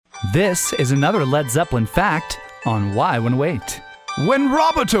This is another Led Zeppelin fact on Why When Wait. When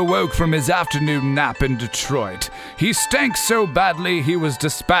Robert awoke from his afternoon nap in Detroit, he stank so badly he was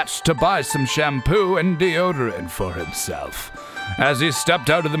dispatched to buy some shampoo and deodorant for himself. As he stepped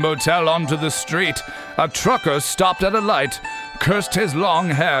out of the motel onto the street, a trucker stopped at a light, cursed his long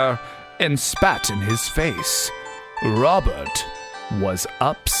hair, and spat in his face. Robert was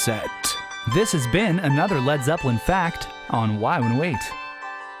upset. This has been another Led Zeppelin fact on Why When Wait.